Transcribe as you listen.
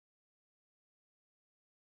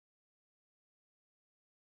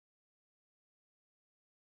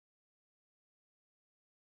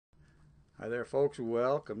Hi there folks,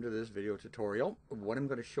 welcome to this video tutorial. What I'm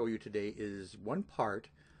going to show you today is one part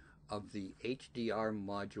of the HDR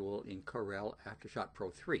module in Corel AfterShot Pro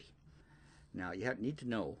 3. Now you need to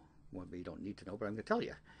know, well you don't need to know, but I'm going to tell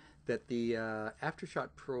you that the AfterShot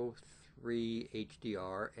Pro 3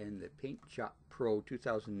 HDR and the PaintShot Pro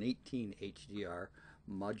 2018 HDR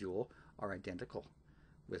module are identical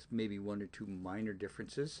with maybe one or two minor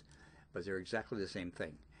differences, but they're exactly the same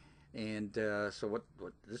thing. And so what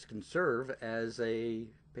this can serve as a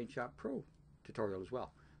PaintShot Pro tutorial as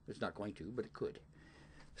well. It's not going to, but it could.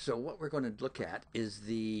 So what we're going to look at is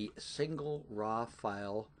the single raw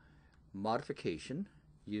file modification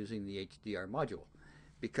using the HDR module.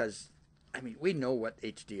 Because, I mean, we know what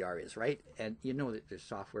HDR is, right? And you know that there's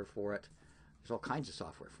software for it. There's all kinds of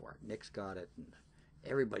software for it. Nick's got it, and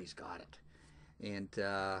everybody's got it. And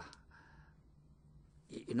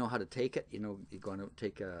you know how to take it. You know, you're going to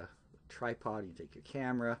take a tripod, you take your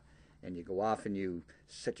camera, and you go off and you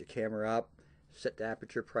set your camera up, set the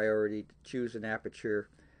aperture priority, choose an aperture,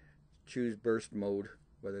 choose burst mode,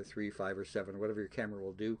 whether 3, 5, or 7, whatever your camera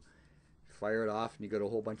will do. Fire it off, and you get a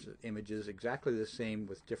whole bunch of images exactly the same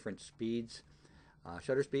with different speeds,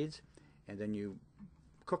 shutter speeds, and then you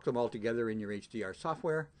cook them all together in your HDR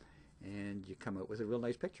software, and you come out with a real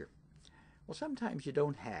nice picture. Well, sometimes you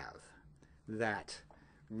don't have that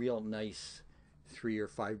real nice 3 or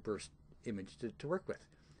 5 burst image to work with.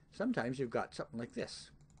 Sometimes you've got something like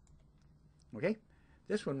this. Okay,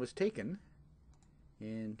 this one was taken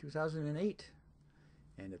in 2008,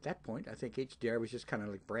 and at that point I think HDR was just kind of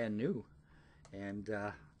like brand new, and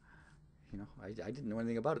you know, I didn't know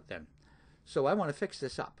anything about it then. So I want to fix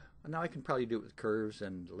this up. Now I can probably do it with curves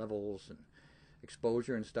and levels and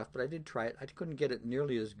exposure and stuff, but I did try it. I couldn't get it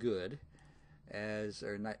nearly as good as,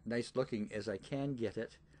 or nice looking as I can get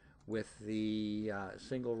it with the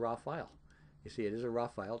single raw file. You see, it is a raw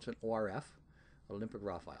file. It's an ORF, Olympic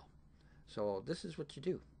raw file. So this is what you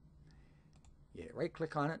do. You right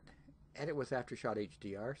click on it, edit with AfterShot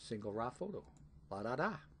HDR, single raw photo. La da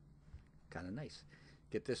da. Kind of nice.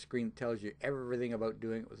 Get this screen that tells you everything about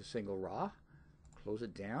doing it with a single raw. Close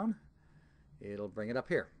it down. It'll bring it up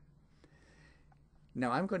here.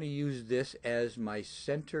 Now I'm going to use this as my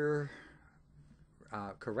center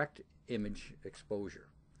correct image exposure.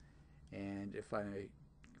 And if I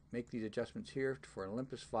make these adjustments here for an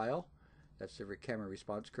Olympus file, that's the camera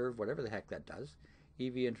response curve, whatever the heck that does.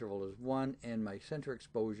 EV interval is 1, and my center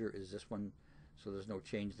exposure is this one, so there's no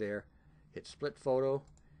change there. Hit split photo,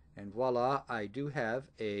 and voila, I do have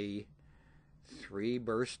a 3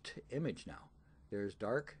 burst image now. There's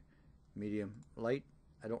dark, medium, light.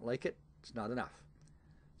 I don't like it. It's not enough.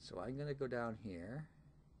 So I'm going to go down here,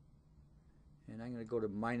 and I'm going to go to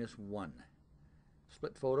 -1.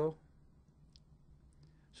 Split photo.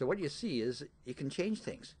 So what you see is you can change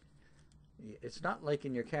things. It's not like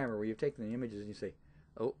in your camera where you've taken the images and you say,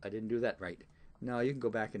 oh, I didn't do that right. No, you can go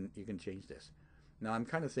back and you can change this. Now I'm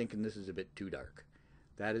kind of thinking this is a bit too dark.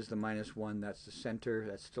 That is the -1, that's the center,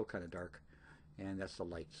 that's still kind of dark, and that's the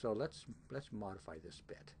light. So let's modify this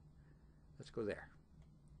bit. Let's go there.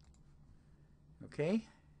 Okay.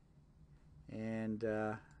 And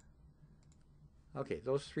okay,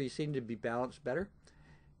 those 3 seem to be balanced better.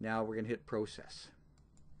 Now we're going to hit process.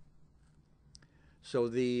 So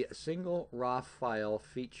the single raw file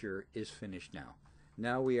feature is finished now.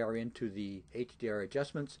 Now we are into the HDR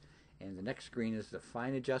adjustments, and the next screen is the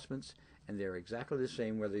fine adjustments, and they're exactly the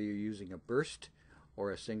same whether you're using a burst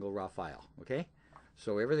or a single raw file. Okay?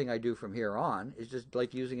 So everything I do from here on is just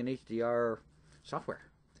like using an HDR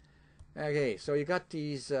software. Okay, so you got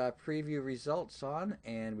these preview results on,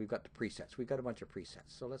 and we've got the presets. We've got a bunch of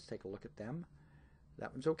presets, so let's take a look at them.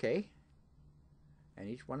 That one's okay. And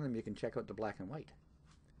each one of them you can check out the black and white.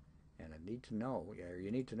 And I need to know, you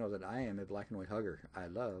need to know that I am a black and white hugger. I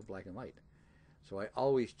love black and white. So I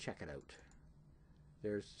always check it out.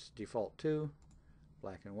 There's default 2,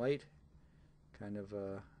 black and white. Kind of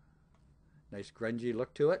a nice grungy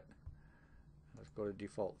look to it. Let's go to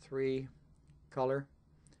default 3, color.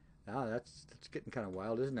 Now that's getting kind of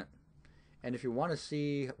wild, isn't it? And if you want to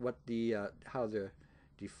see what the how the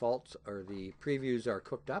defaults or the previews are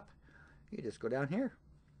cooked up, you just go down here.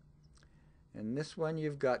 And this one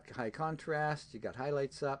you've got high contrast, you got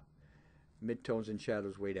highlights up, midtones and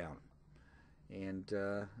shadows way down, and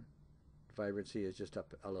vibrancy is just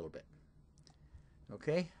up a little bit.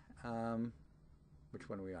 Okay, which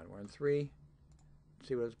one are we on? We're on 3.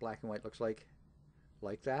 See what this black and white looks like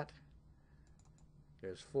that.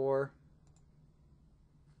 There's 4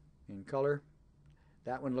 in color.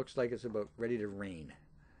 That one looks like it's about ready to rain.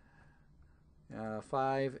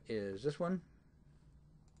 5 is this one.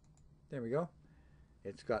 There we go.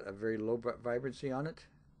 It's got a very low vibrancy on it,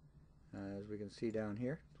 as we can see down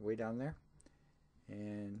here, way down there.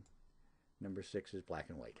 And number 6 is black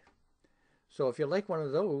and white. So if you like one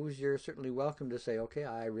of those, you're certainly welcome to say, okay,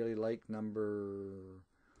 I really like number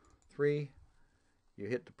 3. You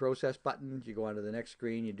hit the process button, you go on to the next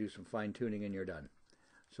screen, you do some fine tuning, and you're done.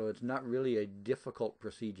 So it's not really a difficult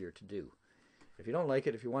procedure to do. If you don't like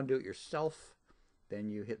it, if you want to do it yourself, then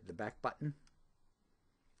you hit the back button.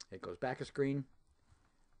 It goes back a screen.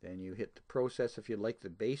 Then you hit the process if you like the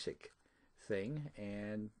basic thing,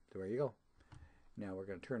 and there you go. Now we're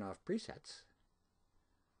going to turn off presets,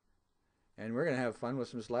 and we're going to have fun with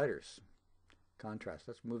some sliders. Contrast.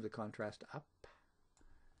 Let's move the contrast up.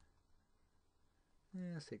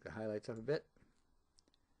 Yeah, let's take the highlights up a bit.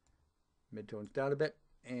 Midtones down a bit,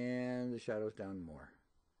 and the shadows down more.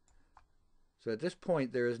 So at this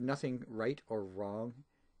point, there is nothing right or wrong.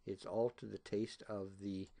 It's all to the taste of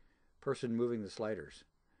the person moving the sliders.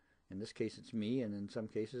 In this case, it's me, and in some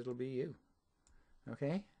cases, it'll be you.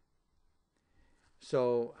 Okay?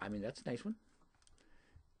 So, I mean, that's a nice one.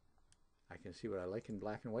 I can see what I like in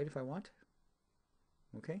black and white if I want.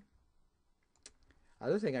 Okay?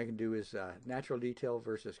 Other thing I can do is natural detail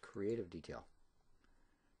versus creative detail.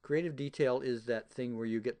 Creative detail is that thing where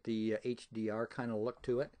you get the HDR kind of look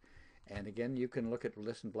to it. And again, you can look at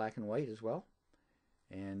this in black and white as well.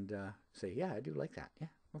 And say, yeah, I do like that. Yeah,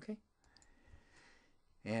 okay.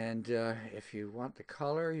 And if you want the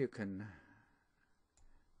color, you can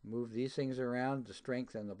move these things around, the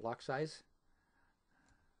strength and the block size.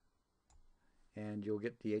 And you'll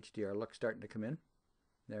get the HDR look starting to come in.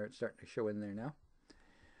 There, it's starting to show in there now.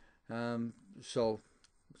 So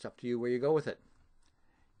it's up to you where you go with it.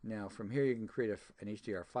 Now from here you can create an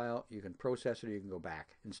HDR file, you can process it, or you can go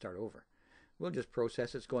back and start over. We'll just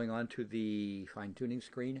process it's going on to the fine-tuning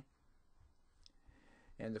screen.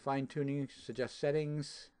 And the fine-tuning suggests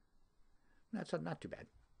settings. That's not too bad.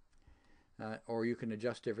 Or you can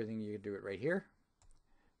adjust everything. You can do it right here.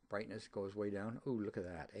 Brightness goes way down. Ooh, look at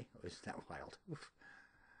that, eh? Oh, isn't that wild?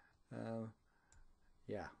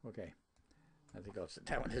 Yeah, okay. I think I'll set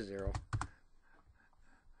that one to 0.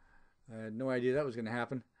 I had no idea that was going to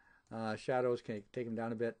happen. Shadows, can you take them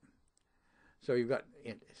down a bit? So you've got,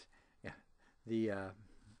 yeah, the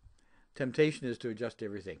temptation is to adjust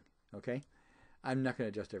everything, okay? I'm not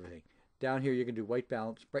going to adjust everything. Down here you can do white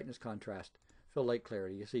balance, brightness, contrast, fill, light,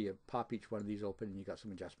 clarity. You see you pop each one of these open and you got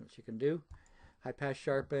some adjustments you can do. High pass,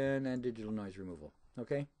 sharpen, and digital noise removal,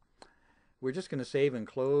 okay? We're just going to save and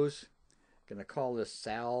close. Going to call this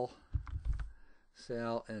Sal,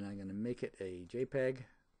 and I'm going to make it a JPEG.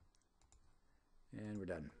 And we're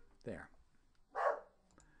done. There.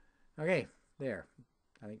 Okay, there.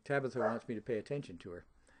 I think Tabitha wants me to pay attention to her.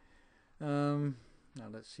 Now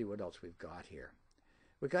let's see what else we've got here.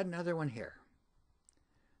 We've got another one here.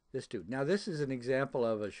 This dude. Now this is an example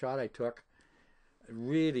of a shot I took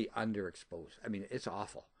really underexposed. I mean, it's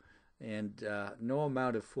awful. And no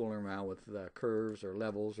amount of fooling around with curves or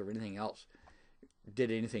levels or anything else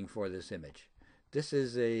did anything for this image. This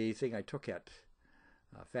is a thing I took at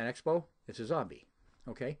Fan Expo. It's a zombie.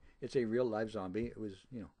 Okay? It's a real live zombie. It was,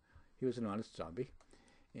 you know, he was an honest zombie.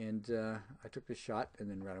 And I took this shot and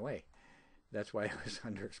then ran away. That's why it was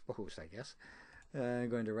underexposed, I guess. I'm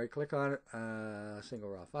going to right click on it, single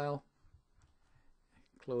raw file,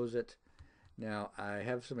 close it. Now I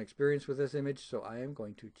have some experience with this image, so I am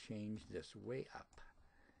going to change this way up.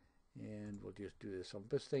 And we'll just do this on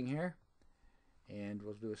this thing here, and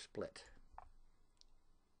we'll do a split.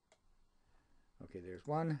 Okay, there's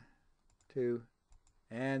 1, 2,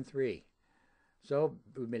 and 3. So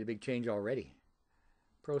we've made a big change already.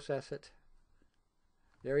 Process it.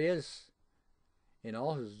 There he is in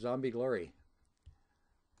all his zombie glory.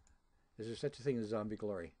 Is there such a thing as zombie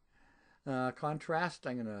glory? Contrast,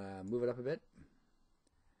 I'm going to move it up a bit.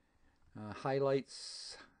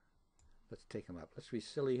 Highlights, let's take them up. Let's be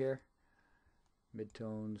silly here.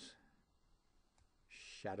 Midtones,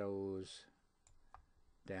 shadows,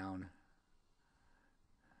 down.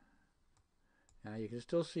 Now you can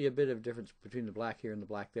still see a bit of difference between the black here and the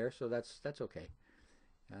black there, so that's okay.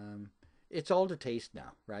 It's all to taste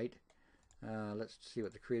now, right? Let's see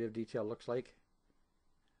what the creative detail looks like.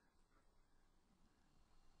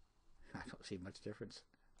 I don't see much difference.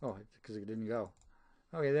 Oh, it's because it didn't go.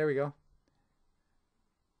 Okay, there we go.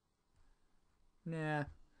 Nah,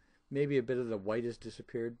 maybe a bit of the white has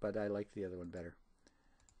disappeared, but I like the other one better.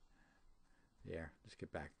 There, let's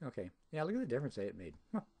get back. Okay, yeah, look at the difference it made.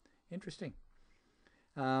 Huh, interesting.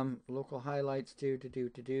 Local highlights,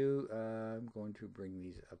 I'm going to bring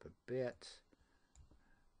these up a bit.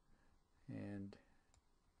 And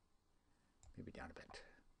maybe down a bit.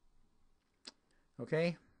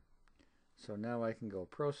 Okay, so now I can go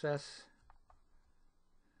process.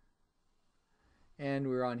 And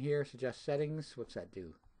we're on here, suggest settings. What's that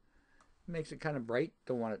do? Makes it kind of bright.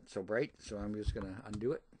 Don't want it so bright, so I'm just going to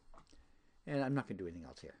undo it. And I'm not going to do anything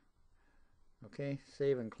else here. Okay,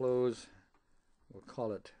 save and close. We'll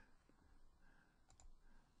call it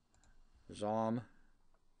ZOM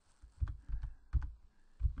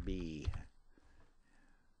B.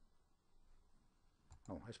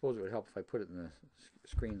 Oh, I suppose it would help if I put it in the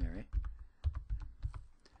screen there, eh?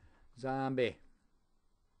 Zombie.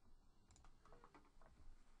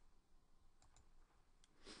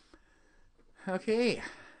 Okay,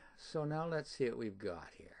 so now let's see what we've got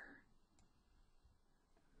here.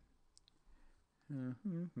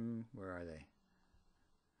 Where are they?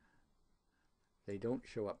 They don't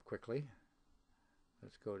show up quickly.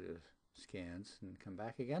 Let's go to scans and come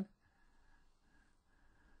back again.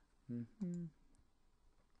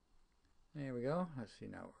 There we go. Let's see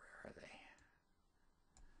now, where are they?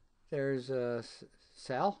 There's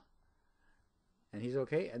Sal, and he's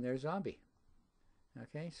okay, and there's Zombie.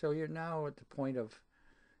 Okay, so you're now at the point of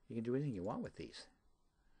you can do anything you want with these.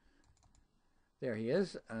 There he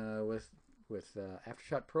is with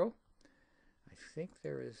AfterShot Pro. I think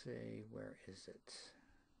there is a, where is it?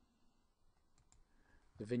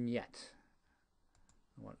 The vignette.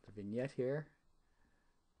 I want the vignette here.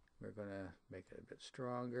 We're going to make it a bit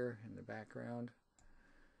stronger in the background.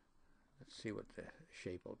 Let's see what the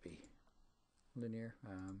shape will be. Linear.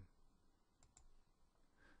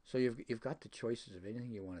 So you've got the choices of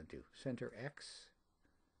anything you want to do. Center X,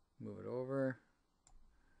 move it over.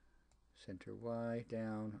 Center Y,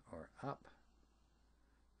 down or up.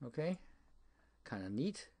 Okay, kind of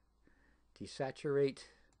neat. Desaturate.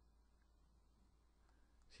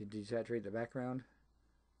 See, desaturate the background.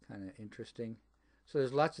 Kind of interesting. So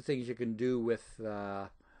there's lots of things you can do with AfterShot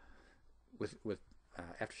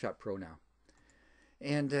Pro now.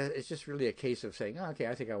 And it's just really a case of saying, oh, okay,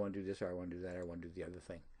 I think I want to do this, or I want to do that, or I want to do the other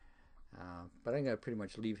thing. But I'm going to pretty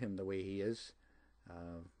much leave him the way he is.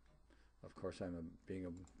 Of course, being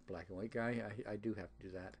a black and white guy, I do have to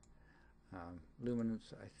do that.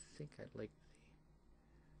 Luminance, I think I like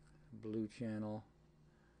the blue channel.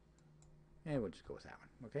 And we'll just go with that one,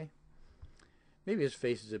 okay? Maybe his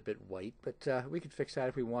face is a bit white, but we could fix that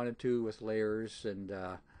if we wanted to with layers and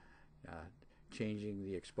changing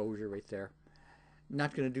the exposure right there.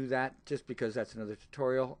 Not going to do that just because that's another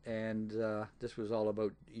tutorial, and this was all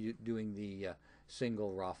about doing the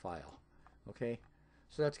single raw file. Okay,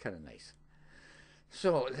 so that's kind of nice.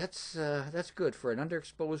 So that's good for an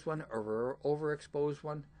underexposed one or overexposed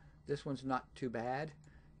one. This one's not too bad.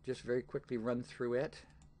 Just very quickly run through it.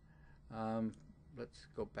 Let's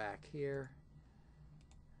go back here.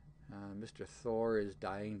 Mr. Thor is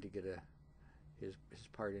dying to get his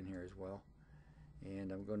part in here as well,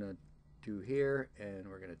 and I'm going to do here, and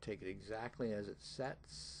we're going to take it exactly as it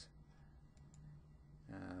sets.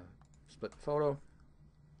 Split the photo.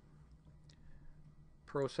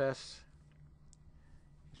 Process.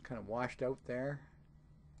 It's kind of washed out there.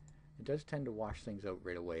 It does tend to wash things out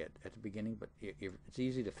right away at the beginning, but it's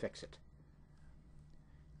easy to fix it.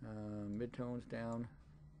 Midtones down.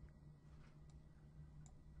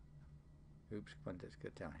 Oops, let's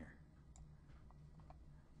get down here.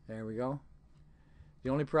 There we go. The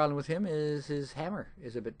only problem with him is his hammer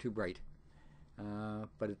is a bit too bright.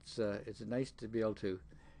 But it's nice to be able to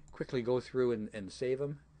quickly go through and save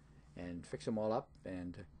them and fix them all up,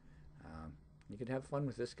 and you can have fun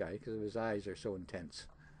with this guy because his eyes are so intense.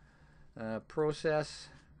 Process,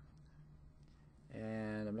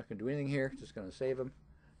 and I'm not going to do anything here, just going to save him.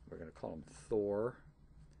 We're going to call him Thor,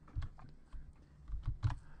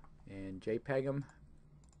 and JPEG him.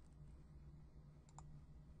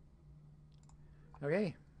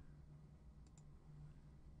 Okay,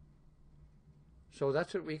 so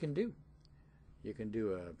that's what we can do. You can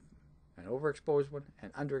do an overexposed one,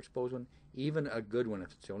 an underexposed one, even a good one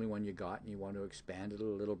if it's the only one you got and you want to expand it a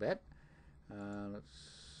little bit.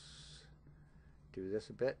 Let's do this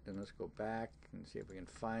a bit, and let's go back and see if we can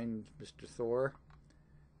find Mr. Thor.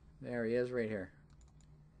 There he is right here.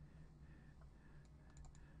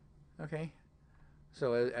 Okay,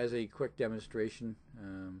 so as a quick demonstration,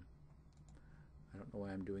 I don't know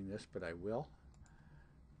why I'm doing this, but I will.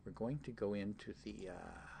 We're going to go into the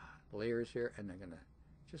layers here, and I'm going to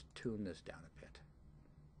just tune this down a bit.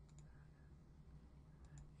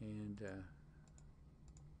 And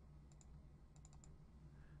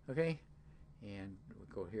okay, and we'll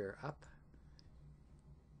go here up.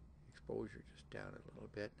 Exposure just down a little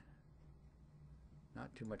bit.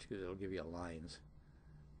 Not too much because it'll give you lines.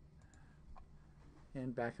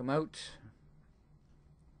 And back them out.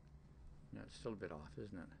 No, it's still a bit off,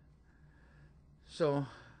 isn't it? So,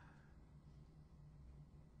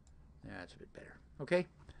 yeah, that's a bit better. Okay,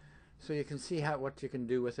 so you can see what you can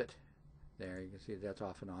do with it. There, you can see that's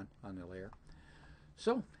off and on the layer.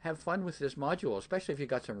 So, have fun with this module, especially if you've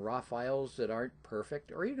got some raw files that aren't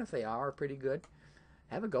perfect, or even if they are pretty good.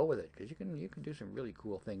 Have a go with it, because you can do some really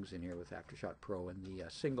cool things in here with AfterShot Pro and the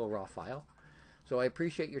single RAW file. So I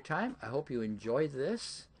appreciate your time. I hope you enjoyed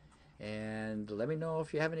this, and let me know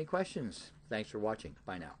if you have any questions. Thanks for watching.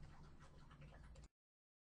 Bye now.